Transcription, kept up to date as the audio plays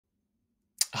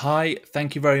Hi,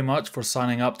 thank you very much for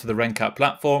signing up to the RenKap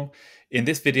platform. In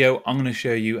this video, I'm going to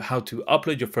show you how to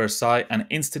upload your first site and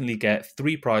instantly get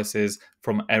 3 prices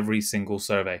from every single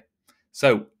survey.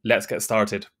 So let's get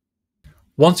started.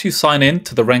 Once you sign in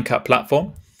to the RenKap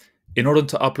platform, in order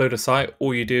to upload a site,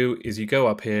 all you do is you go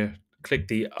up here, click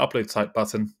the upload site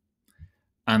button,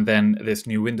 and then this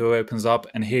new window opens up,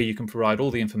 and here you can provide all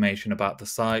the information about the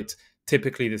site.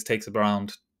 Typically this takes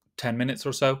around 10 minutes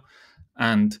or so,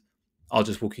 and I'll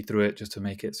just walk you through it just to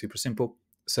make it super simple.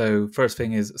 So first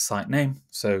thing is site name.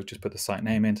 So just put the site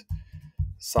name in,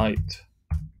 site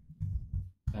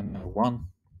one,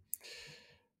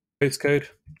 postcode.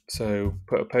 So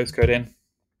put a postcode in.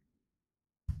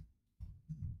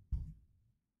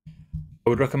 I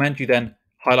would recommend you then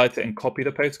highlight it and copy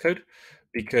the postcode,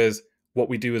 because what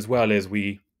we do as well is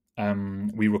we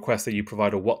request that you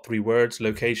provide a what 3 words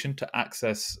location to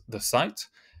access the site.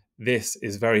 This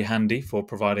is very handy for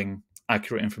providing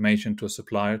accurate information to a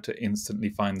supplier to instantly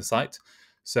find the site.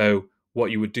 So what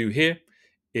you would do here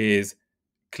is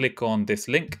click on this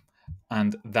link,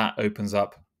 and that opens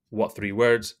up what 3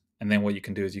 words. And then what you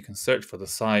can do is you can search for the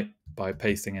site by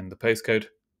pasting in the postcode.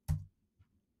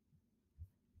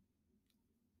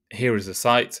 Here is the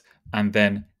site, and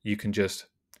then you can just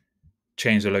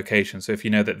change the location. So if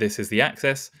you know that this is the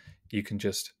access, you can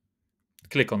just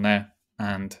click on there,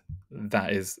 and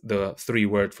that is the 3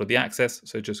 word for the access.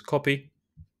 So just copy.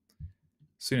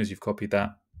 As soon as you've copied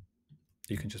that,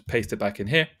 you can just paste it back in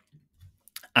here,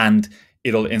 and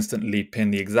it'll instantly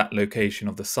pin the exact location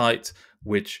of the site,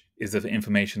 which is the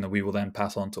information that we will then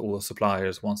pass on to all the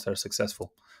suppliers once they're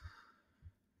successful.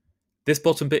 This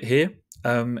bottom bit here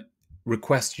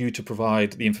requests you to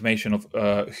provide the information of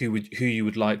who you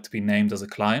would like to be named as a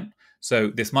client.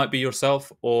 So this might be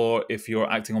yourself, or if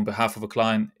you're acting on behalf of a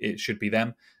client, it should be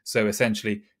them. So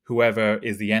essentially, whoever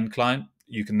is the end client,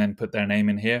 you can then put their name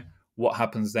in here. What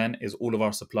happens then is all of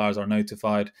our suppliers are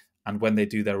notified, and when they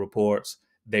do their reports,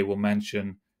 they will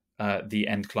mention the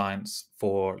end clients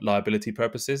for liability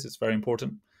purposes. It's very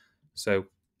important. So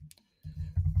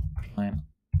client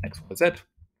XYZ,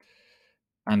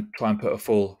 and try and put a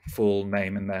full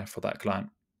name in there for that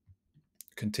client.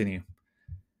 Continue.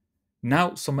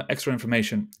 Now, some extra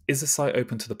information. Is the site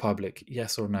open to the public?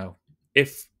 Yes or no?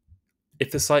 If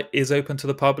the site is open to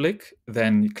the public,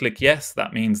 then click yes.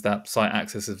 That means that site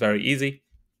access is very easy.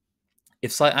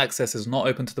 If site access is not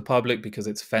open to the public because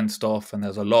it's fenced off and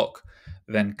there's a lock,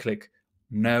 then click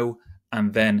no,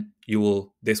 and then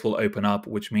this will open up,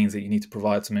 which means that you need to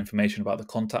provide some information about the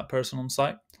contact person on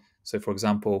site. So for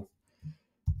example,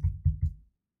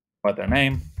 write their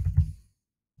name,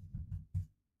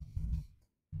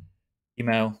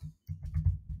 email,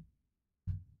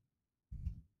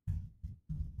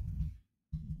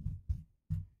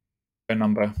 phone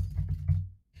number,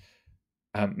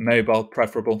 mobile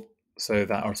preferable, so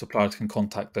that our suppliers can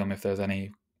contact them if there's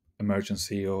any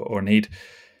emergency or need,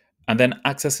 and then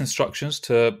access instructions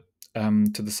to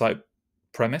the site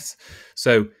premise.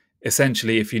 So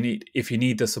essentially, if you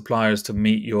need the suppliers to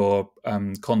meet your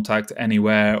contact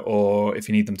anywhere, or if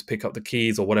you need them to pick up the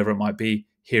keys or whatever it might be,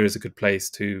 here is a good place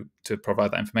to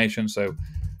provide that information. So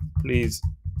please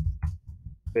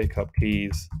pick up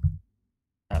keys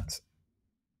at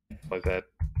XYZ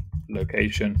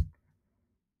location,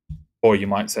 or you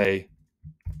might say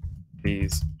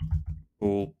please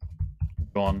call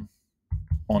John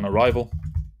on arrival.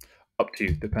 Up to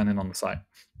you, depending on the site.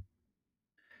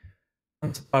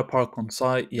 Supplier park on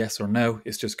site, yes or no?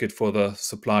 It's just good for the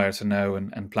supplier to know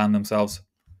and plan themselves.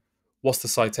 What's the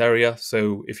site area?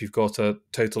 So if you've got a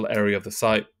total area of the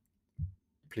site,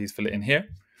 please fill it in here.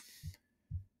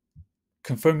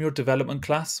 Confirm your development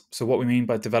class. So what we mean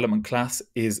by development class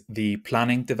is the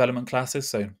planning development classes,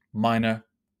 so minor,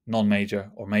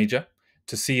 non-major, or major.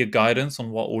 To see a guidance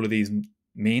on what all of these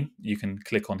mean, you can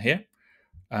click on here.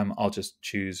 I'll just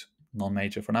choose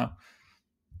non-major for now.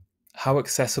 How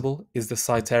accessible is the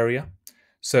site area?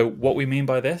 So what we mean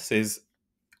by this is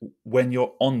when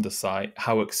you're on the site,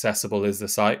 how accessible is the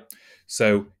site?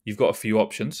 So you've got a few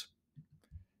options.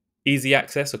 Easy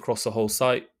access across the whole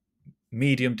site,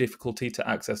 medium difficulty to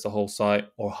access the whole site,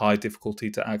 or high difficulty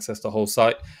to access the whole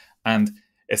site. And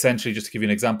essentially, just to give you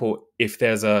an example, if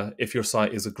your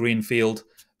site is a green field,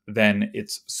 then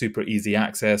it's super easy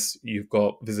access. You've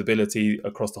got visibility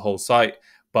across the whole site.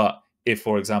 But if,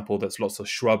 for example, there's lots of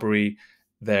shrubbery,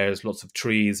 there's lots of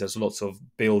trees, there's lots of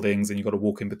buildings, and you've got to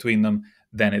walk in between them,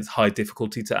 then it's high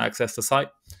difficulty to access the site.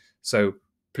 So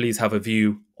please have a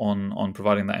view on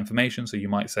providing that information. So you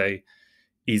might say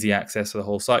easy access to the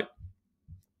whole site.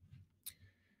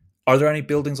 Are there any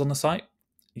buildings on the site?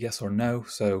 Yes or no?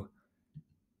 So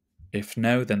If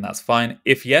no, then that's fine.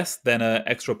 If yes, then an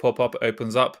extra pop-up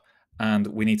opens up and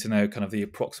we need to know kind of the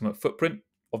approximate footprint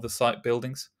of the site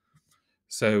buildings.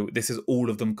 So this is all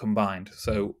of them combined.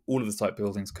 So all of the site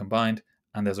buildings combined,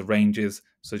 and there's a ranges.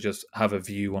 So just have a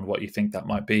view on what you think that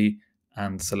might be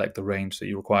and select the range that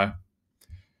you require.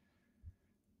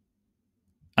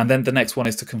 And then the next one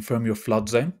is to confirm your flood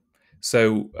zone.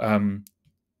 So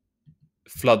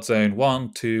flood zone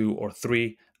 1, 2, or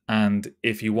 3. And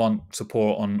if you want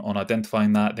support on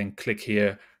identifying that, then click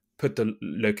here, put the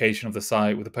location of the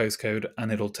site with the postcode,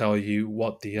 and it'll tell you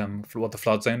what the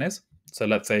flood zone is. So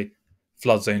let's say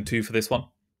flood zone 2 for this one.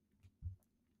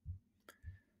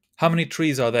 How many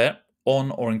trees are there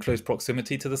on or in close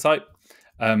proximity to the site?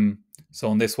 So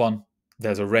on this one,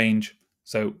 there's a range.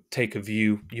 So take a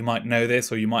view. You might know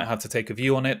this, or you might have to take a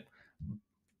view on it,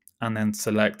 and then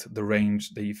select the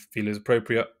range that you feel is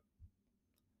appropriate.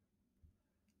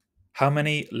 How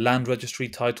many land registry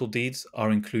title deeds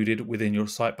are included within your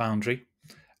site boundary?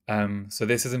 So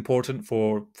this is important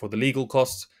for the legal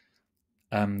costs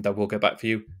that we'll get back for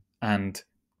you, and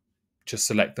just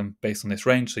select them based on this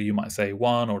range. So you might say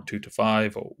 1 or 2 to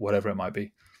 5 or whatever it might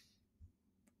be.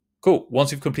 Cool.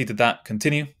 Once you've completed that,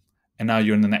 continue. And now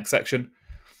you're in the next section.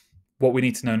 What we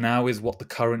need to know now is what the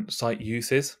current site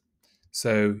use is.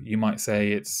 So you might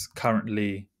say it's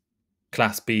currently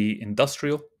Class B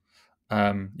industrial.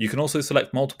 You can also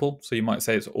select multiple. So you might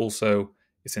say it's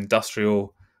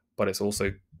industrial, but it's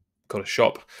also got a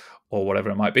shop or whatever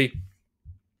it might be.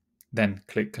 Then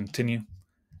click continue.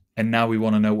 And now we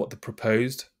want to know what the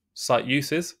proposed site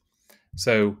use is.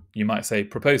 So you might say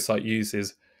proposed site use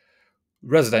is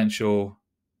residential,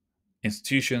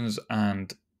 institutions,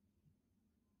 and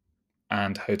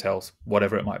hotels,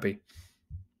 whatever it might be.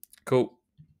 Cool.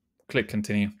 Click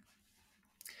continue.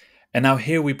 And now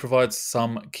here we provide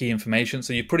some key information.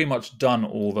 So you've pretty much done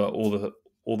all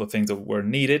the things that were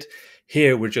needed.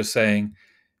 Here we're just saying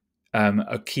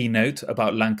a key note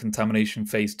about land contamination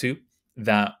phase 2,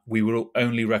 that we will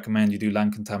only recommend you do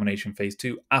land contamination phase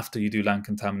 2 after you do land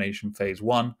contamination phase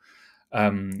 1,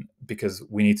 because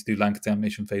we need to do land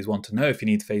contamination phase 1 to know if you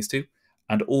need phase 2.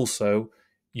 And also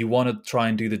you want to try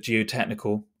and do the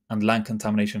geotechnical and land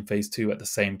contamination phase 2 at the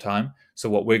same time. So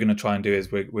what we're going to try and do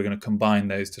is we're going to combine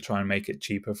those to try and make it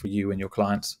cheaper for you and your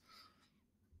clients.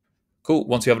 Cool.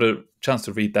 Once you have a chance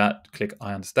to read that, click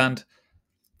I understand.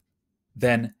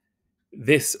 Then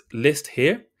this list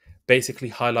here basically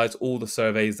highlights all the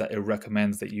surveys that it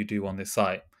recommends that you do on this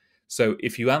site. So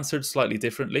if you answered slightly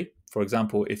differently, for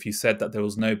example, if you said that there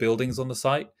was no buildings on the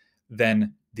site,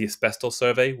 then the asbestos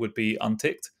survey would be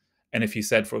unticked. And if you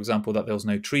said, for example, that there was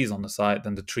no trees on the site,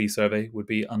 then the tree survey would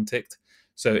be unticked.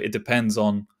 So it depends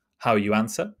on how you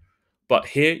answer. But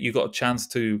here you got a chance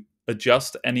to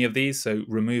adjust any of these. So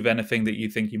remove anything that you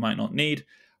think you might not need.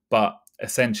 But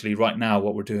essentially right now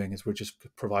what we're doing is we're just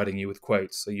providing you with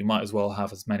quotes. So you might as well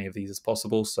have as many of these as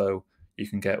possible so you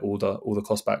can get all the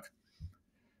cost back.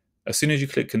 As soon as you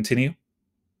click continue,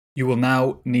 you will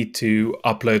now need to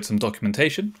upload some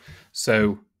documentation.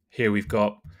 So here we've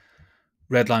got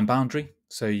red line boundary.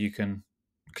 So you can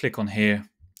click on here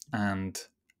and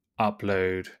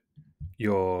upload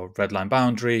your red line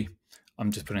boundary.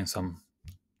 I'm just putting some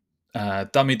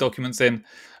dummy documents in.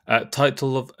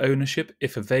 Title of ownership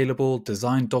if available,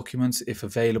 design documents if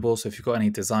available. So if you've got any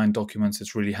design documents,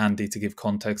 it's really handy to give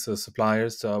context to the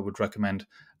suppliers. So I would recommend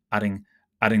adding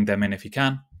them in if you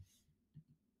can.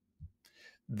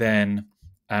 Then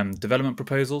development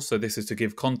proposals. So this is to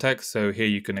give context. So here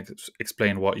you can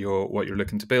explain what you're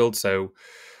looking to build. So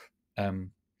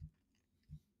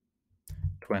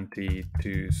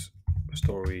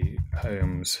 22-story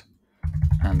homes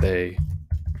and a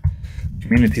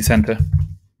community center.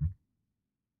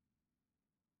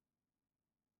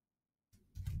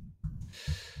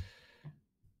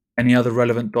 Any other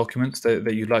relevant documents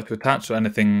that you'd like to attach, or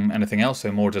anything else,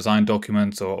 so more design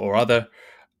documents or other,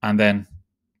 and then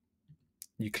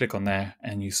you click on there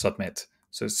and you submit.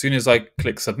 So as soon as I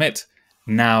click submit,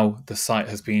 now the site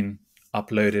has been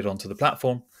uploaded onto the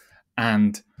platform.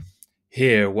 And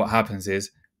here what happens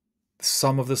is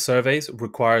some of the surveys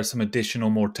require some additional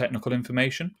more technical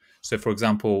information. So for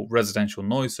example, residential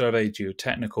noise survey,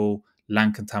 geotechnical,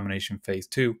 land contamination phase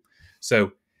 2.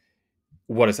 So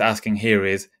what it's asking here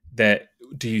is that,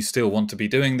 do you still want to be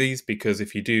doing these? Because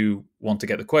if you do want to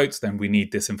get the quotes, then we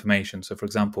need this information. So for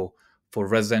example, for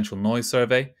residential noise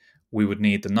survey, we would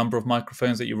need the number of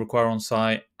microphones that you require on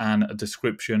site and a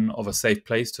description of a safe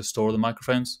place to store the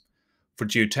microphones. For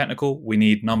geotechnical, we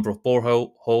need number of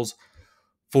boreholes,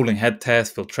 falling head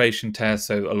test, filtration test,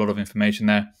 so a lot of information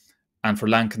there. And for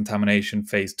land contamination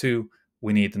phase 2,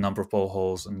 we need the number of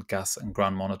boreholes and gas and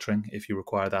ground monitoring if you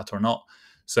require that or not.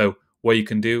 So what you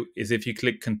can do is if you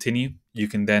click continue, you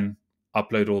can then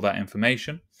upload all that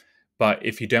information. But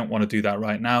if you don't want to do that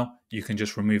right now, you can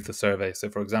just remove the survey. So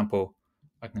for example,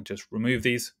 I can just remove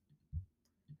these,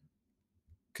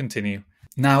 continue.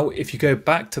 Now, if you go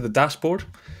back to the dashboard,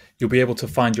 you'll be able to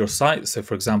find your site. So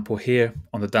for example, here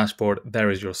on the dashboard,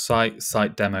 there is your site,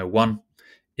 site demo 1.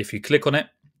 If you click on it,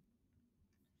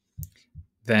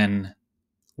 then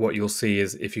what you'll see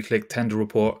is if you click tender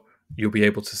report, you'll be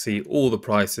able to see all the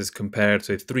prices compared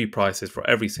to 3 prices for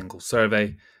every single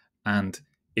survey. And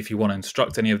if you want to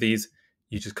instruct any of these,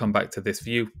 you just come back to this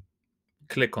view,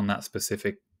 click on that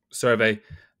specific survey,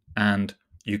 and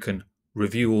you can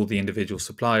review all the individual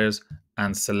suppliers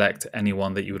and select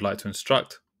anyone that you would like to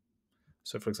instruct.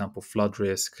 So for example, flood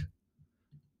risk,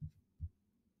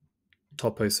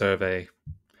 topo survey,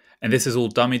 and this is all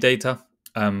dummy data.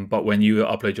 But when you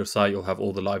upload your site, you'll have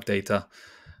all the live data.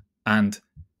 And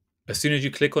as soon as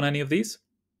you click on any of these,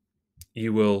 it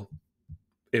will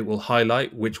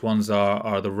highlight which ones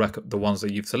are the ones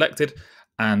that you've selected,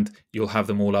 and you'll have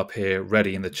them all up here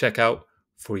ready in the checkout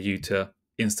for you to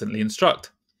instantly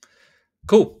instruct.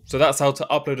 Cool. So that's how to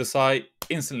upload a site,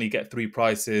 instantly get 3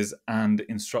 prices, and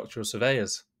instruct your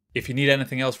surveyors. If you need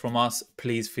anything else from us,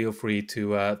 please feel free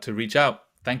to reach out.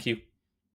 Thank you.